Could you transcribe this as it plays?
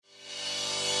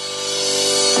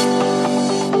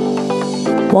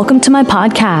Welcome to my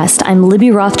podcast. I'm Libby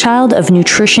Rothschild of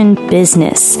Nutrition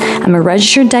Business. I'm a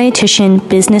registered dietitian,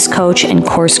 business coach, and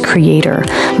course creator.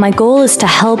 My goal is to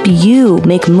help you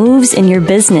make moves in your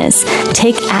business,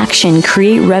 take action,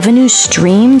 create revenue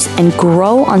streams, and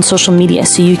grow on social media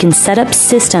so you can set up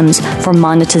systems for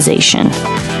monetization.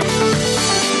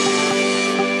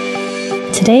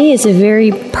 Today is a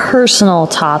very personal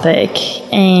topic,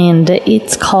 and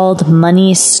it's called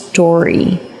money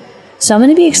story. So I'm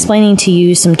going to be explaining to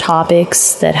you some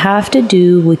topics that have to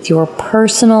do with your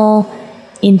personal,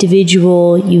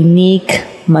 individual, unique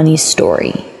money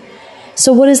story.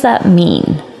 So what does that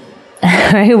mean?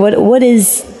 Right? What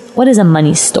is a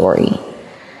money story?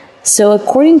 So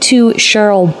according to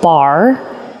Cheryl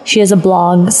Barr, she has a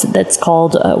blog that's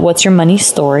called What's Your Money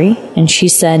Story? And she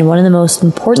said one of the most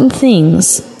important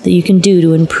things that you can do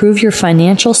to improve your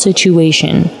financial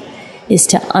situation is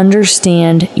to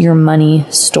understand your money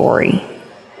story.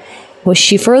 What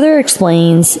she further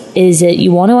explains is that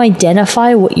you want to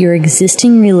identify what your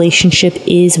existing relationship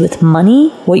is with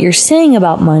money, what you're saying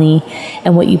about money,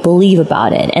 and what you believe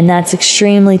about it. And that's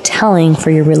extremely telling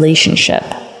for your relationship.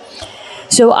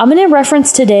 So I'm going to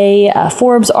reference today a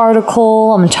Forbes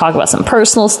article. I'm going to talk about some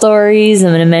personal stories.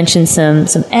 I'm going to mention some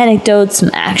anecdotes,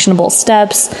 some actionable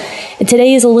steps. And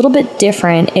today is a little bit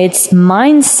different. It's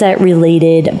mindset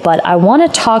related, but I want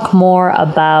to talk more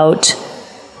about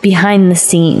behind the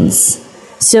scenes.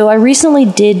 So I recently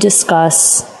did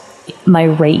discuss my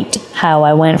rate, how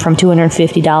I went from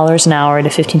 $250 an hour to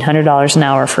 $1,500 an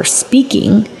hour for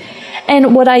speaking.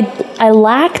 And what I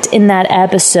lacked in that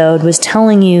episode was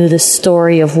telling you the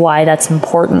story of why that's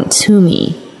important to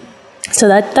me. So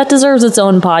that deserves its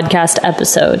own podcast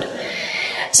episode.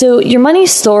 So your money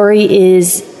story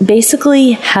is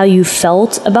basically how you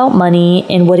felt about money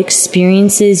and what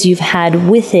experiences you've had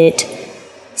with it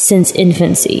since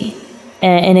infancy.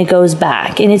 And it goes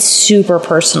back, and it's super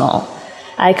personal.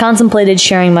 I contemplated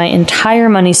sharing my entire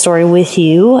money story with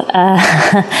you.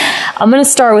 I'm going to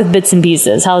start with bits and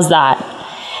pieces. How's that?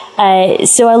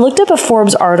 So I looked up a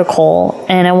Forbes article,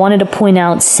 and I wanted to point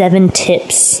out 7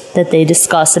 tips that they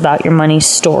discuss about your money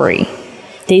story.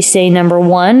 They say, number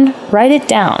 1, write it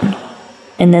down.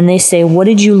 And then they say, what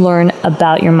did you learn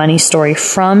about your money story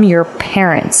from your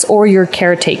parents or your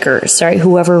caretakers, right?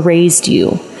 Whoever raised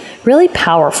you. Really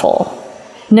powerful.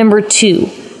 Number 2,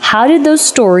 how did those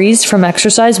stories from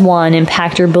exercise 1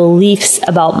 impact your beliefs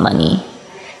about money?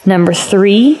 Number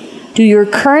 3, do your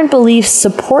current beliefs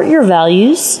support your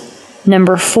values?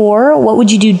 Number 4, what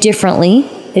would you do differently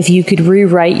if you could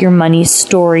rewrite your money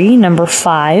story? Number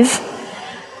 5,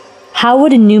 how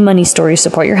would a new money story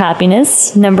support your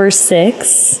happiness? Number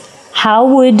 6,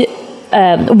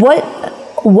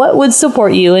 what would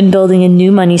support you in building a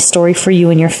new money story for you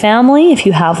and your family if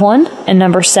you have one? And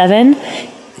number 7,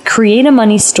 create a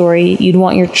money story you'd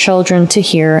want your children to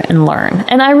hear and learn.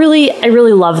 And I really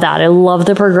love that. I love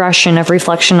the progression of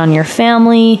reflection on your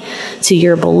family, to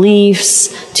your beliefs,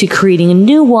 to creating a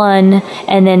new one,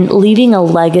 and then leaving a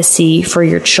legacy for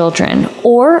your children.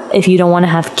 Or if you don't want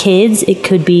to have kids, it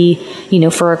could be,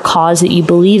 for a cause that you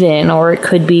believe in, or it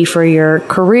could be for your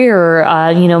career,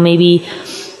 maybe.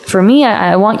 For me,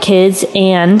 I want kids,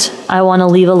 and I want to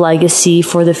leave a legacy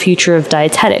for the future of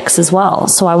dietetics as well.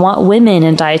 So I want women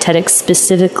in dietetics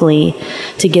specifically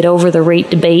to get over the rate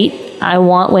debate. I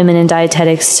want women in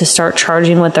dietetics to start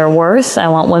charging what they're worth. I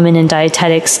want women in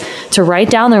dietetics to write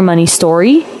down their money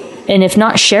story, and if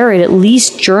not share it, at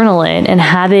least journal it and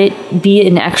have it be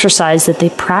an exercise that they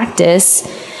practice,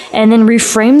 and then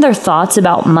reframe their thoughts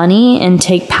about money and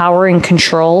take power and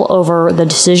control over the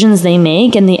decisions they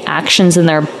make and the actions in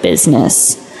their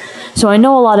business. So I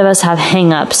know a lot of us have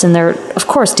hang-ups, and they're, of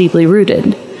course, deeply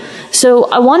rooted. So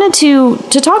I wanted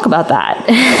to talk about that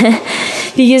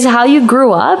because how you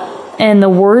grew up and the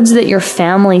words that your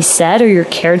family said or your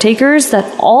caretakers,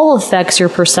 that all affects your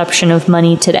perception of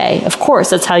money today. Of course,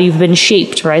 that's how you've been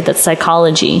shaped, right? That's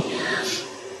psychology.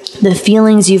 The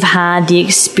feelings you've had, the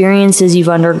experiences you've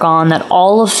undergone, that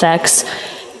all affects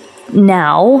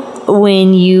now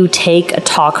when you take a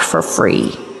talk for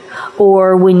free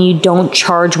or when you don't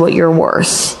charge what you're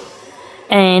worth.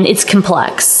 And it's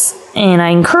complex, and I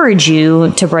encourage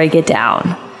you to break it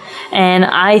down. And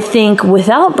I think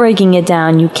without breaking it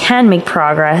down, you can make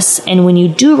progress. And when you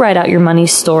do write out your money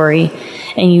story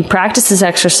and you practice this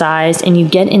exercise and you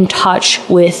get in touch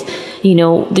with,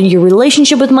 your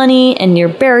relationship with money and your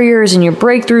barriers and your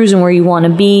breakthroughs and where you want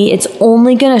to be, it's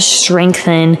only going to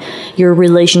strengthen your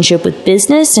relationship with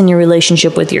business and your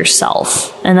relationship with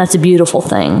yourself. And that's a beautiful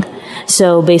thing.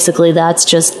 So basically, that's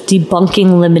just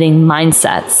debunking limiting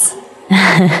mindsets.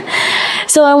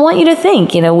 So I want you to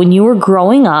think, when you were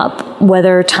growing up,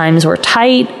 whether times were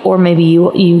tight or maybe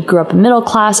you grew up in middle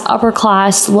class, upper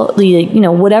class,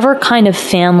 whatever kind of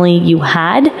family you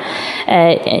had,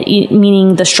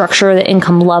 meaning the structure, the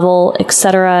income level,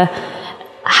 etc.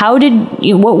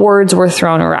 What words were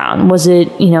thrown around? Was it,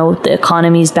 the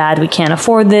economy's bad, we can't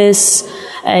afford this?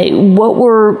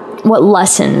 What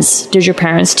lessons did your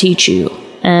parents teach you?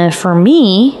 For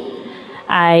me,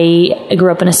 I grew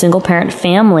up in a single parent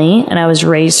family and I was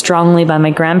raised strongly by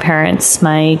my grandparents.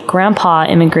 My grandpa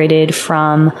immigrated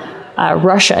from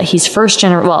Russia. He's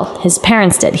his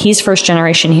parents did. He's first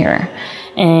generation here.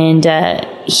 And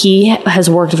he has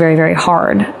worked very, very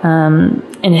hard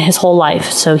in his whole life.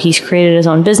 So he's created his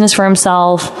own business for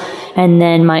himself. And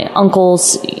then my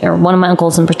uncles, or one of my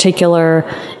uncles in particular,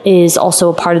 is also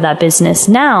a part of that business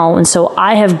now. And so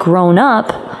I have grown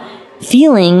up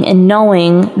feeling and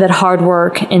knowing that hard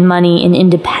work and money and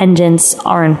independence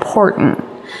are important.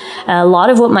 A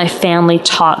lot of what my family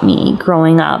taught me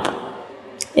growing up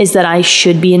is that I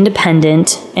should be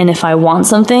independent, and if I want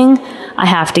something, I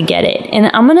have to get it.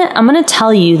 And I'm gonna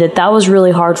tell you that was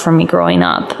really hard for me growing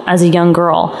up as a young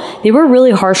girl. They were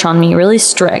really harsh on me, really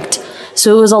strict.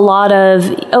 So it was a lot of,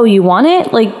 oh, you want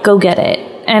it? Like, go get it.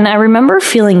 And I remember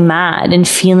feeling mad and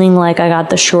feeling like I got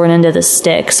the short end of the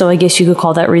stick. So I guess you could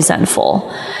call that resentful.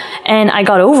 And I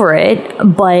got over it,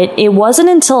 but it wasn't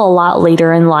until a lot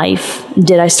later in life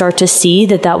did I start to see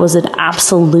that was an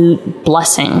absolute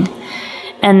blessing.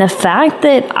 And the fact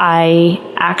that I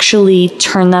actually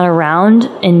turned that around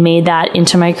and made that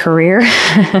into my career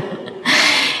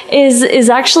is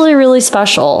actually really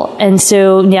special. And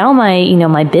so now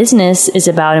my business is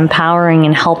about empowering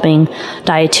and helping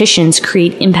dietitians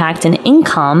create impact and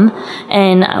income.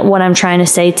 And what I'm trying to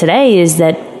say today is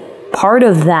that part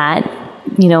of that,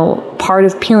 part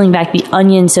of peeling back the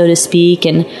onion, so to speak,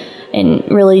 and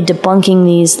really debunking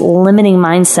these limiting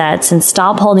mindsets and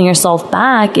stop holding yourself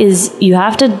back is you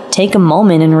have to take a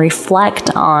moment and reflect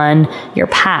on your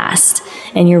past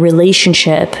and your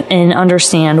relationship and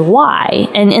understand why.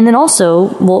 And then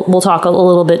also we'll talk a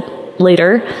little bit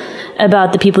later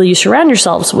about the people you surround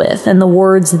yourselves with and the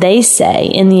words they say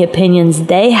and the opinions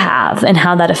they have and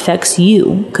how that affects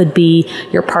you. Could be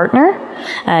your partner.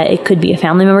 It could be a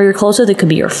family member you're close with. It could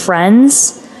be your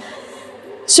friends.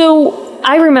 So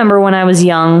I remember when I was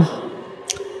young,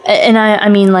 and I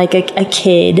mean like a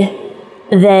kid,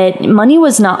 that money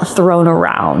was not thrown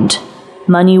around.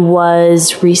 Money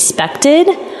was respected,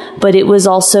 but it was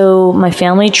also, my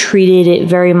family treated it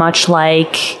very much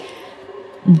like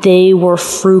they were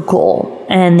frugal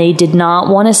and they did not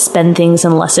want to spend things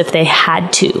unless if they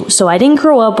had to. So I didn't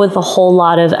grow up with a whole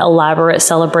lot of elaborate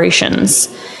celebrations.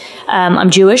 I'm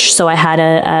Jewish, so I had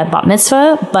a bat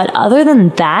mitzvah, but other than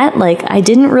that, I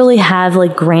didn't really have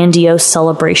grandiose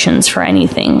celebrations for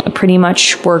anything. I pretty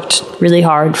much worked really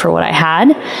hard for what I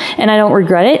had, and I don't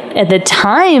regret it. At the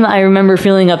time, I remember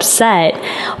feeling upset,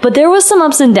 but there was some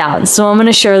ups and downs, so I'm going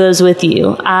to share those with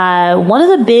you. One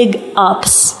of the big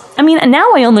ups,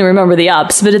 now I only remember the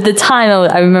ups, but at the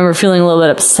time I remember feeling a little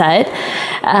bit upset.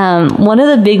 One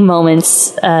of the big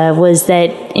moments was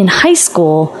that in high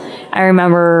school, I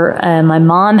remember my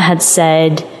mom had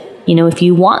said, if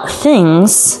you want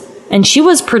things, and she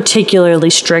was particularly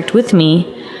strict with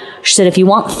me, she said, if you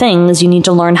want things, you need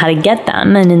to learn how to get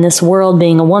them. And in this world,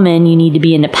 being a woman, you need to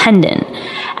be independent.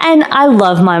 And I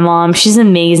love my mom. She's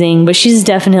amazing, but she's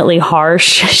definitely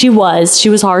harsh. She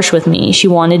was harsh with me. She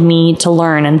wanted me to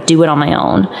learn and do it on my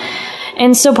own.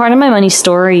 And so part of my money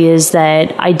story is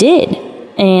that I did.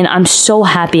 And I'm so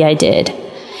happy I did.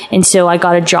 And so I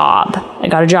got a job.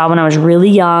 When I was really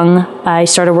young. I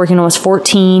started working when I was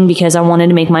 14 because I wanted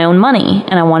to make my own money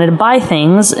and I wanted to buy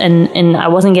things and I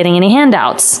wasn't getting any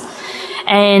handouts.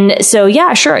 And so,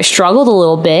 yeah, sure, I struggled a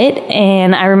little bit.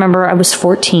 And I remember I was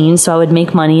 14, so I would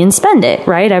make money and spend it,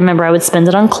 right? I remember I would spend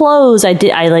it on clothes. I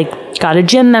got a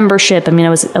gym membership.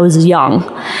 I was young.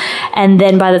 And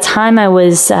then by the time I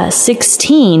was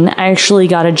 16, I actually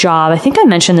got a job. I think I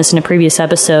mentioned this in a previous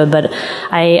episode, but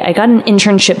I got an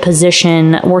internship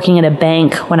position working at a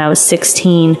bank when I was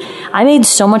 16. I made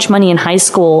so much money in high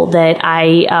school that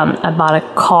I bought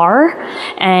a car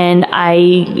and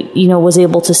I was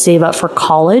able to save up for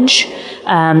college.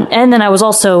 And then I was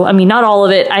also, not all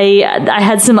of it.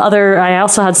 I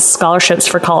also had scholarships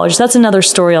for college. That's another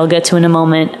story I'll get to in a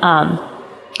moment.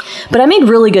 But I made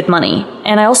really good money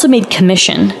and I also made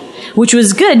commission. which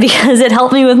was good because it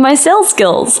helped me with my sales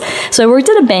skills. So I worked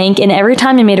at a bank, and every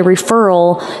time I made a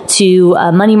referral to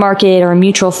a money market or a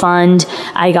mutual fund,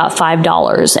 I got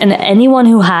 $5. And anyone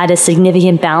who had a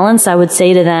significant balance, I would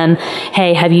say to them,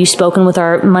 hey, have you spoken with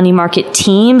our money market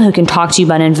team who can talk to you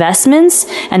about investments?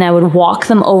 And I would walk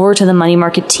them over to the money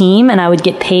market team, and I would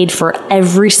get paid for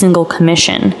every single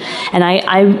commission. And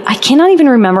I cannot even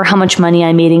remember how much money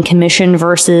I made in commission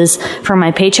versus for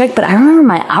my paycheck, but I remember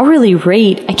my hourly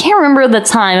rate. I can't remember the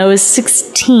time. I was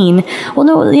 16.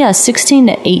 16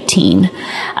 to 18.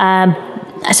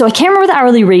 So I can't remember the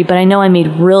hourly rate, but I know I made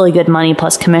really good money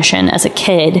plus commission as a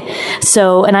kid.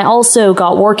 So, and I also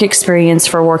got work experience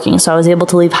for working. So I was able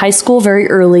to leave high school very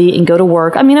early and go to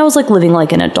work. I mean, I was like living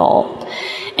like an adult.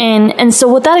 And so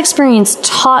what that experience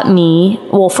taught me,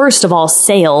 well, first of all,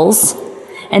 sales.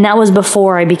 And that was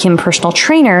before I became a personal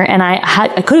trainer, and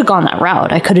I could have gone that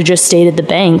route. I could have just stayed at the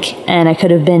bank, and I could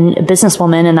have been a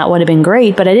businesswoman, and that would have been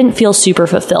great, but I didn't feel super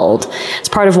fulfilled. It's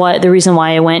part of the reason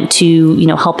why I went to,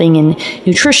 helping in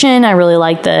nutrition. I really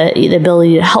like the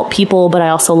ability to help people, but I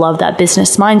also love that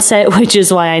business mindset, which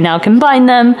is why I now combine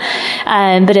them.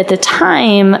 But at the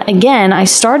time, again, I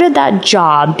started that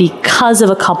job because of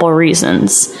a couple of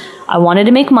reasons. I wanted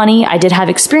to make money. I did have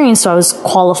experience, so I was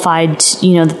qualified,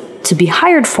 to be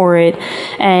hired for it.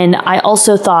 And I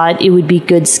also thought it would be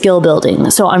good skill building.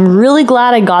 So I'm really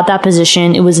glad I got that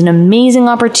position. It was an amazing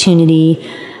opportunity.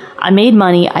 I made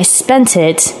money. I spent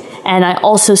it. And I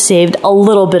also saved a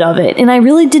little bit of it. And I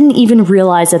really didn't even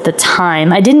realize at the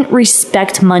time. I didn't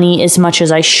respect money as much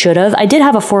as I should have. I did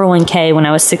have a 401k when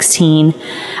I was 16.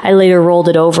 I later rolled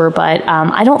it over, but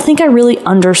I don't think I really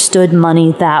understood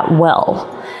money that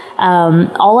well.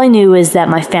 All I knew is that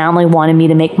my family wanted me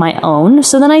to make my own,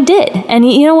 so then I did.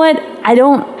 And you know what?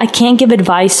 I can't give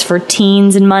advice for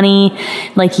teens and money,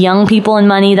 like young people and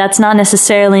money. That's not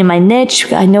necessarily my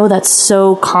niche. I know that's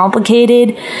so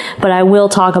complicated, but I will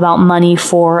talk about money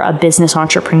for a business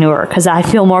entrepreneur because I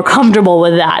feel more comfortable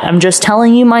with that. I'm just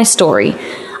telling you my story.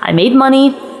 I made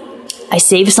money. I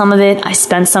saved some of it, I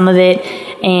spent some of it,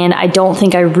 and I don't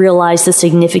think I realized the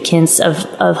significance of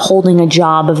holding a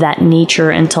job of that nature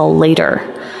until later.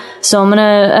 So I'm going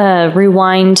to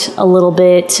rewind a little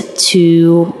bit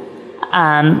to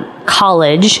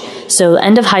college. So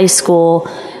end of high school,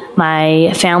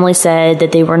 my family said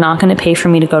that they were not going to pay for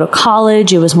me to go to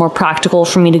college. It was more practical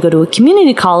for me to go to a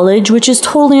community college, which is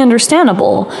totally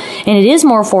understandable. And it is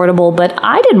more affordable, but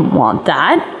I didn't want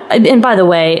that. And by the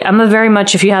way,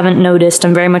 if you haven't noticed,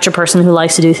 I'm very much a person who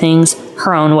likes to do things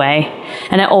her own way.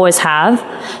 And I always have.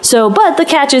 So, but the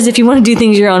catch is if you want to do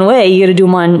things your own way, you got to do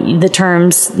them on the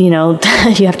terms, you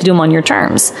have to do them on your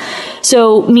terms.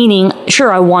 So, meaning,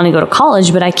 sure, I want to go to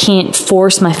college, but I can't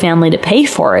force my family to pay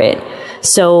for it.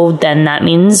 So then that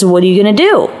means, what are you going to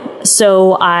do?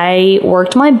 So I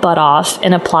worked my butt off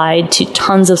and applied to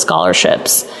tons of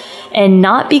scholarships. And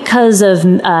not because of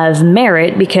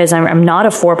merit, because I'm not a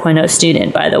 4.0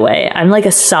 student, by the way. I'm like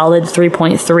a solid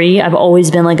 3.3. I've always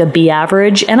been like a B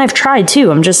average, and I've tried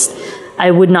too.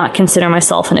 I would not consider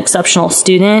myself an exceptional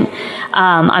student.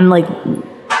 I'm like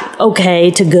okay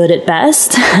to good at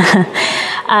best.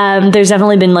 There's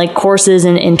definitely been like courses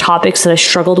and topics that I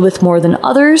struggled with more than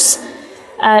others.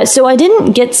 So I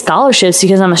didn't get scholarships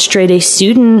because I'm a straight A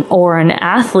student or an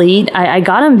athlete. I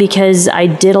got them because I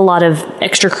did a lot of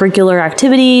extracurricular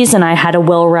activities and I had a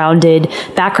well-rounded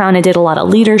background. I did a lot of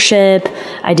leadership.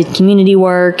 I did community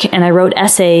work and I wrote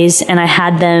essays and I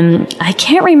had them. I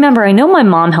can't remember. I know my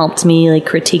mom helped me like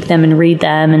critique them and read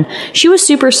them, and she was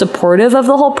super supportive of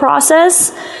the whole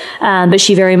process. But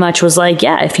she very much was like,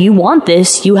 yeah, if you want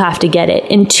this, you have to get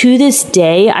it. And to this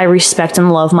day, I respect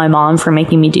and love my mom for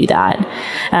making me do that.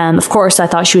 Of course, I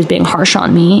thought she was being harsh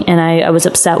on me, and I was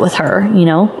upset with her.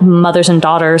 Mothers and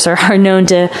daughters are known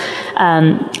to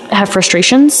have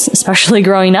frustrations, especially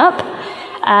growing up.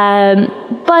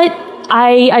 But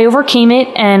I overcame it,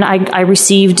 and I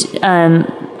received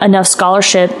enough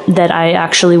scholarship that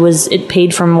it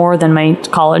paid for more than my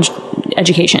college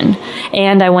education,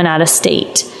 and I went out of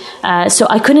state. So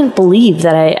I couldn't believe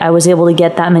that I was able to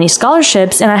get that many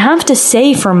scholarships. And I have to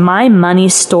say, for my money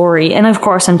story, and of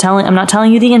course I'm not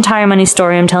telling you the entire money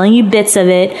story, I'm telling you bits of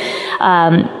it.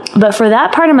 But for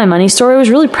that part of my money story, I was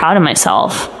really proud of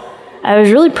myself. I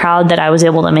was really proud that I was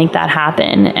able to make that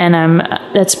happen. And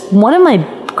that's one of my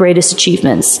greatest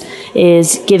achievements,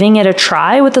 is giving it a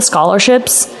try with the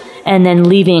scholarships And then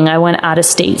leaving, I went out of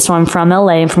state. So I'm from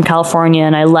LA, I'm from California,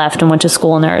 and I left and went to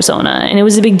school in Arizona. And it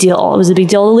was a big deal. It was a big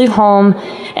deal to leave home,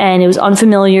 and it was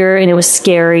unfamiliar, and it was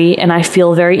scary. And I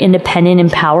feel very independent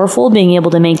and powerful being able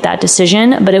to make that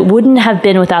decision, but it wouldn't have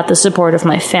been without the support of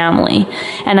my family.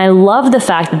 And I love the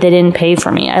fact that they didn't pay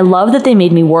for me. I love that they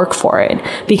made me work for it,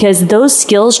 because those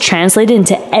skills translated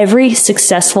into every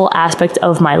successful aspect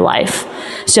of my life.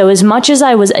 So as much as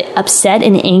I was upset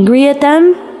and angry at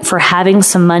them for having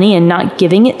some money and not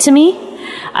giving it to me,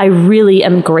 I really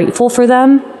am grateful for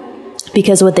them,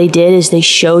 because what they did is they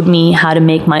showed me how to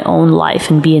make my own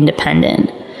life and be independent.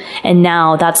 And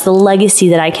now that's the legacy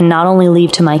that I can not only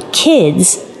leave to my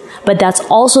kids, but that's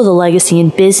also the legacy in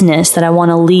business that I want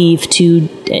to leave to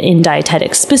in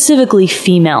dietetics, specifically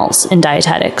females in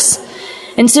dietetics.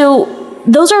 And so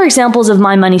those are examples of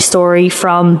my money story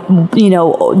from,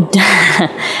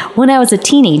 when I was a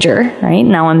teenager, right?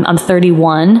 Now I'm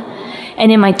 31.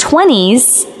 And in my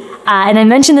 20s, and I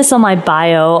mentioned this on my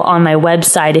bio on my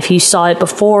website. If you saw it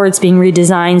before, it's being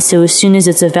redesigned, so as soon as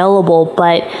it's available.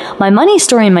 But my money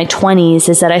story in my 20s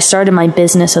is that I started my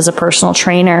business as a personal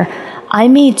trainer. I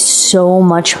made so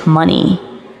much money.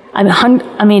 I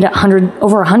made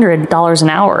over $100 an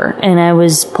hour, and I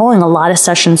was pulling a lot of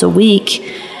sessions a week.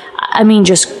 I mean,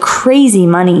 just crazy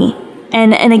money.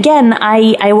 And again,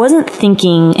 I wasn't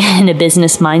thinking in a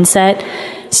business mindset.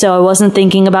 So I wasn't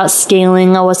thinking about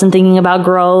scaling. I wasn't thinking about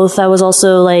growth. I was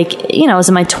also I was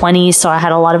in my 20s, so I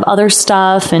had a lot of other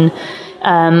stuff and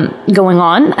going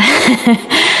on.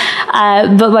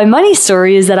 But my money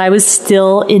story is that I was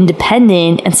still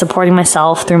independent and supporting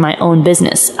myself through my own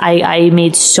business. I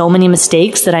made so many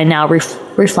mistakes that I now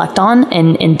reflect on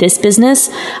in this business.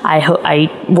 I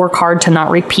work hard to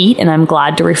not repeat, and I'm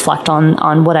glad to reflect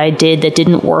on what I did that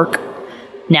didn't work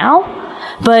now.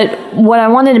 But what I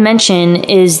wanted to mention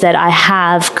is that I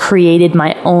have created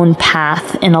my own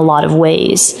path in a lot of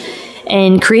ways.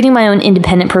 And creating my own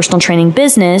independent personal training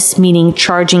business, meaning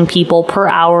charging people per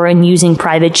hour and using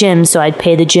private gyms. So I'd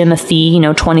pay the gym a fee,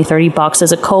 $20, $30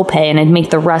 as a copay, and I'd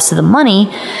make the rest of the money.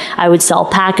 I would sell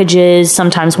packages,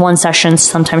 sometimes one session,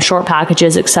 sometimes short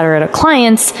packages, et cetera, to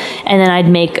clients. And then I'd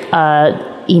make,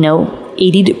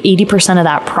 80% of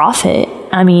that profit.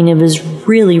 I mean, it was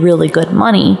really, really good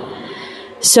money.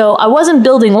 So I wasn't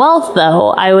building wealth,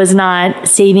 though. I was not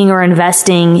saving or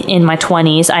investing in my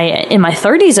 20s. In my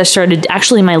 30s,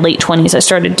 in my late 20s, I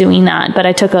started doing that. But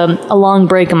I took a long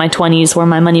break in my 20s where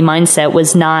my money mindset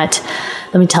was not,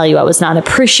 let me tell you, I was not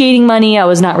appreciating money. I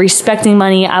was not respecting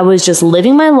money. I was just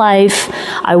living my life.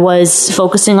 I was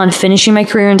focusing on finishing my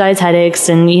career in dietetics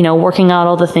and, working out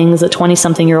all the things that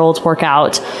 20-something-year-olds work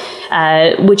out,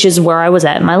 which is where I was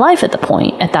at in my life at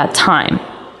that time.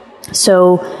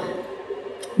 So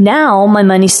now, my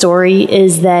money story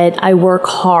is that I work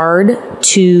hard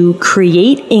to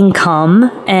create income,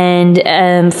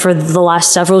 and for the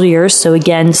last several years, so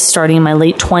again, starting in my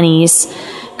late 20s,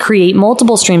 create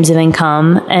multiple streams of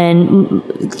income and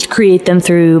create them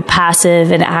through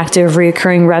passive and active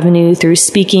recurring revenue through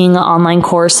speaking, online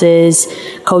courses,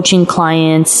 coaching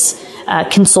clients,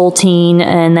 consulting,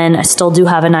 and then I still do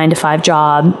have a 9-to-5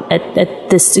 job at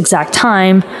this exact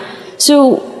time.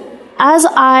 So as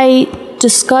I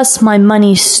discuss my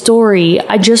money story,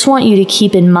 I just want you to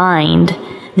keep in mind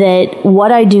that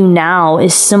what I do now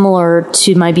is similar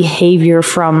to my behavior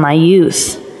from my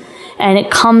youth. And it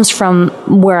comes from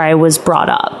where I was brought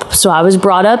up. So I was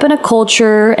brought up in a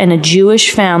culture and a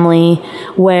Jewish family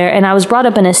and I was brought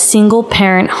up in a single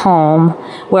parent home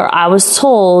where I was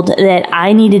told that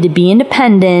I needed to be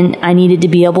independent, I needed to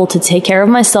be able to take care of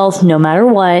myself no matter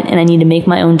what, and I need to make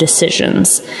my own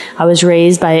decisions. I was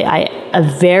raised by a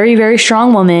very, very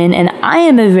strong woman, and I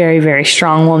am a very, very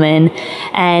strong woman.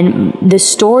 And the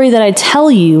story that I tell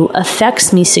you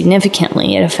affects me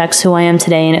significantly. It affects who I am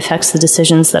today, and it affects the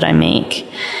decisions that I make.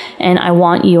 And I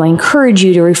encourage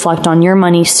you to reflect on your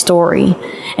money story.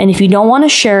 And if you don't want to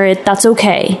share it, that's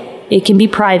okay. It can be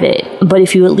private, but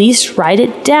if you at least write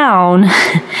it down,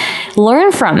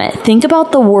 learn from it. Think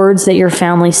about the words that your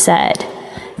family said.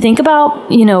 Think about,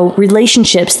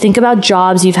 relationships. Think about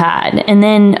jobs you've had. And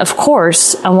then, of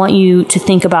course, I want you to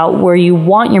think about where you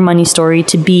want your money story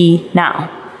to be now.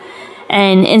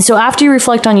 And so after you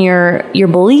reflect on your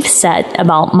belief set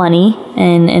about money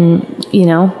and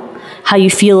how you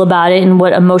feel about it and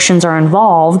what emotions are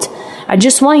involved, I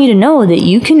just want you to know that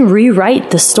you can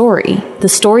rewrite the story. The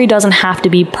story doesn't have to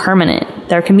be permanent.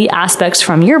 There can be aspects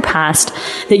from your past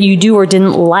that you do or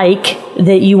didn't like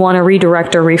that you want to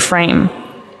redirect or reframe.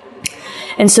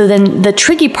 And so then the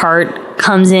tricky part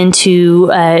comes into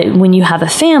when you have a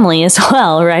family as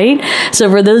well, right? So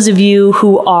for those of you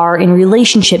who are in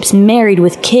relationships, married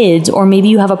with kids, or maybe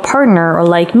you have a partner, or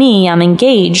like me, I'm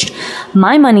engaged,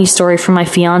 my money story from my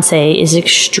fiance is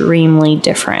extremely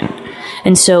different.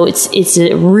 And so it's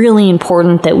really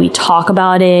important that we talk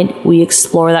about it, we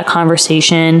explore that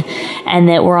conversation, and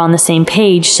that we're on the same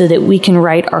page so that we can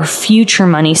write our future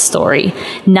money story,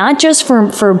 not just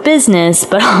for business,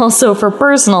 but also for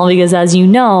personal, because as you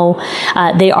know,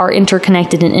 they are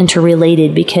interconnected and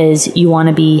interrelated, because you want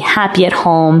to be happy at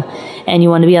home and you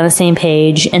want to be on the same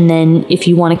page. And then if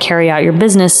you want to carry out your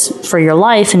business for your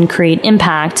life and create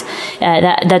impact,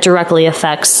 that directly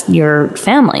affects your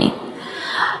family.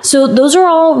 So those are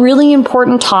all really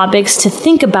important topics to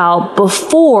think about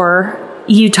before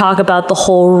you talk about the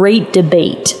whole rate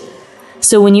debate.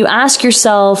 So when you ask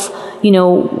yourself,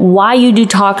 why you do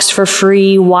talks for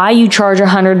free, why you charge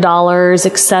 $100,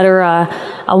 etc.,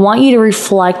 I want you to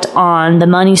reflect on the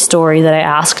money story that I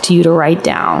asked you to write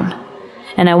down.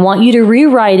 And I want you to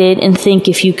rewrite it and think,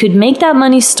 if you could make that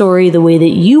money story the way that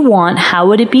you want, how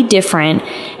would it be different?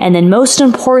 And then most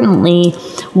importantly,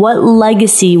 what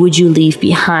legacy would you leave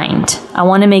behind? I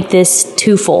want to make this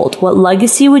twofold. What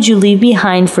legacy would you leave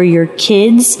behind for your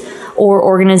kids or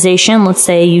organization? Let's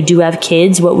say you do have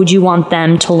kids. What would you want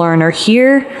them to learn or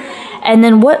hear? And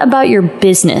then what about your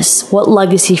business? What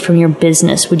legacy from your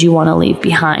business would you want to leave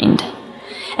behind?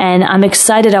 And I'm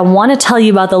excited. I want to tell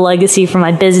you about the legacy for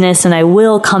my business, and I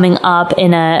will coming up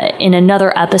in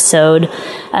another episode,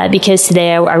 because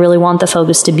today I really want the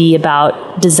focus to be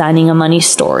about designing a money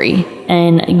story.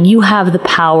 And you have the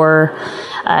power,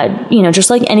 just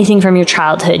like anything from your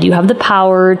childhood, you have the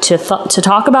power to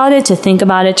talk about it, to think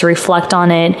about it, to reflect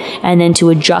on it, and then to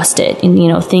adjust it.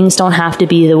 And, things don't have to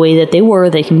be the way that they were.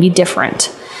 They can be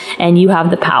different. And you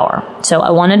have the power. So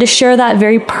I wanted to share that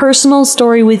very personal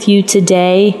story with you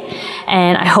today.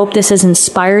 And I hope this has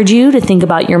inspired you to think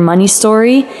about your money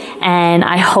story. And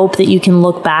I hope that you can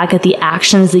look back at the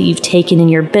actions that you've taken in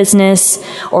your business,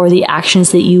 or the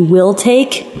actions that you will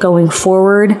take going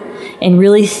forward, and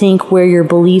really think where your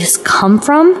beliefs come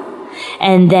from.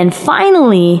 And then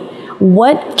finally,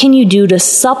 what can you do to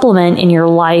supplement in your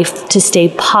life to stay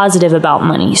positive about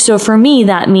money? So for me,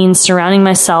 that means surrounding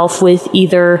myself with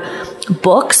either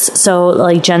books. So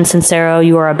like Jen Sincero,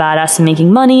 You Are a Badass in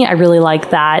Making Money. I really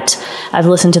like that. I've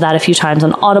listened to that a few times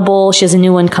on Audible. She has a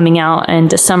new one coming out in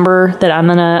December that I'm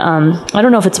going to, I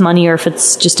don't know if it's money or if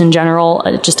it's just in general,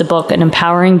 just a book, an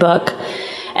empowering book.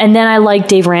 And then I like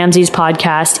Dave Ramsey's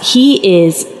podcast.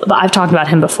 I've talked about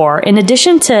him before. In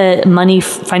addition to money,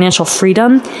 financial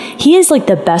freedom, he is like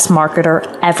the best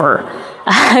marketer ever.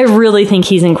 I really think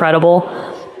he's incredible.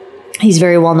 He's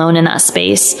very well known in that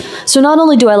space. So not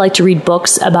only do I like to read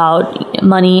books about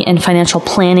money and financial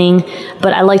planning,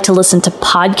 but I like to listen to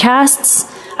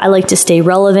podcasts. I like to stay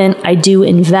relevant. I do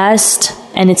invest.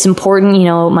 And it's important,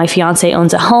 my fiance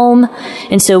owns a home.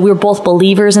 And so we're both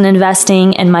believers in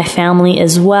investing, and my family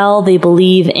as well. They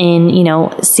believe in,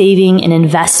 saving and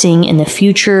investing in the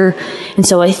future. And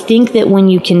so I think that when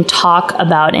you can talk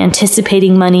about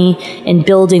anticipating money and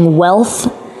building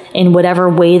wealth in whatever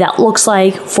way that looks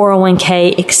like,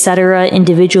 401k, etc.,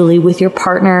 individually with your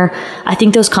partner, I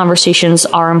think those conversations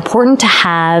are important to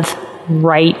have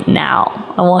right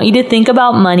now. I want you to think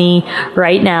about money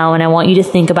right now, and I want you to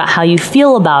think about how you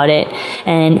feel about it,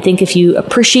 and think if you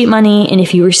appreciate money and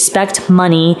if you respect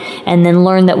money, and then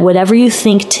learn that whatever you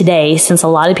think today, since a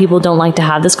lot of people don't like to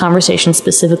have this conversation,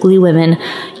 specifically women,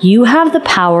 you have the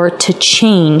power to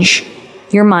change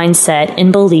your mindset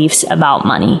and beliefs about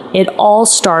money. It all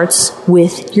starts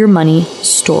with your money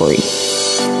story.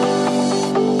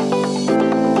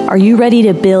 Are you ready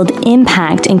to build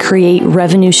impact and create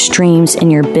revenue streams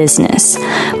in your business?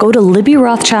 Go to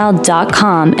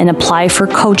LibbyRothschild.com and apply for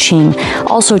coaching.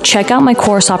 Also, check out my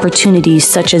course opportunities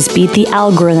such as Beat the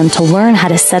Algorithm to learn how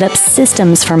to set up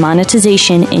systems for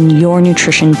monetization in your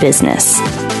nutrition business.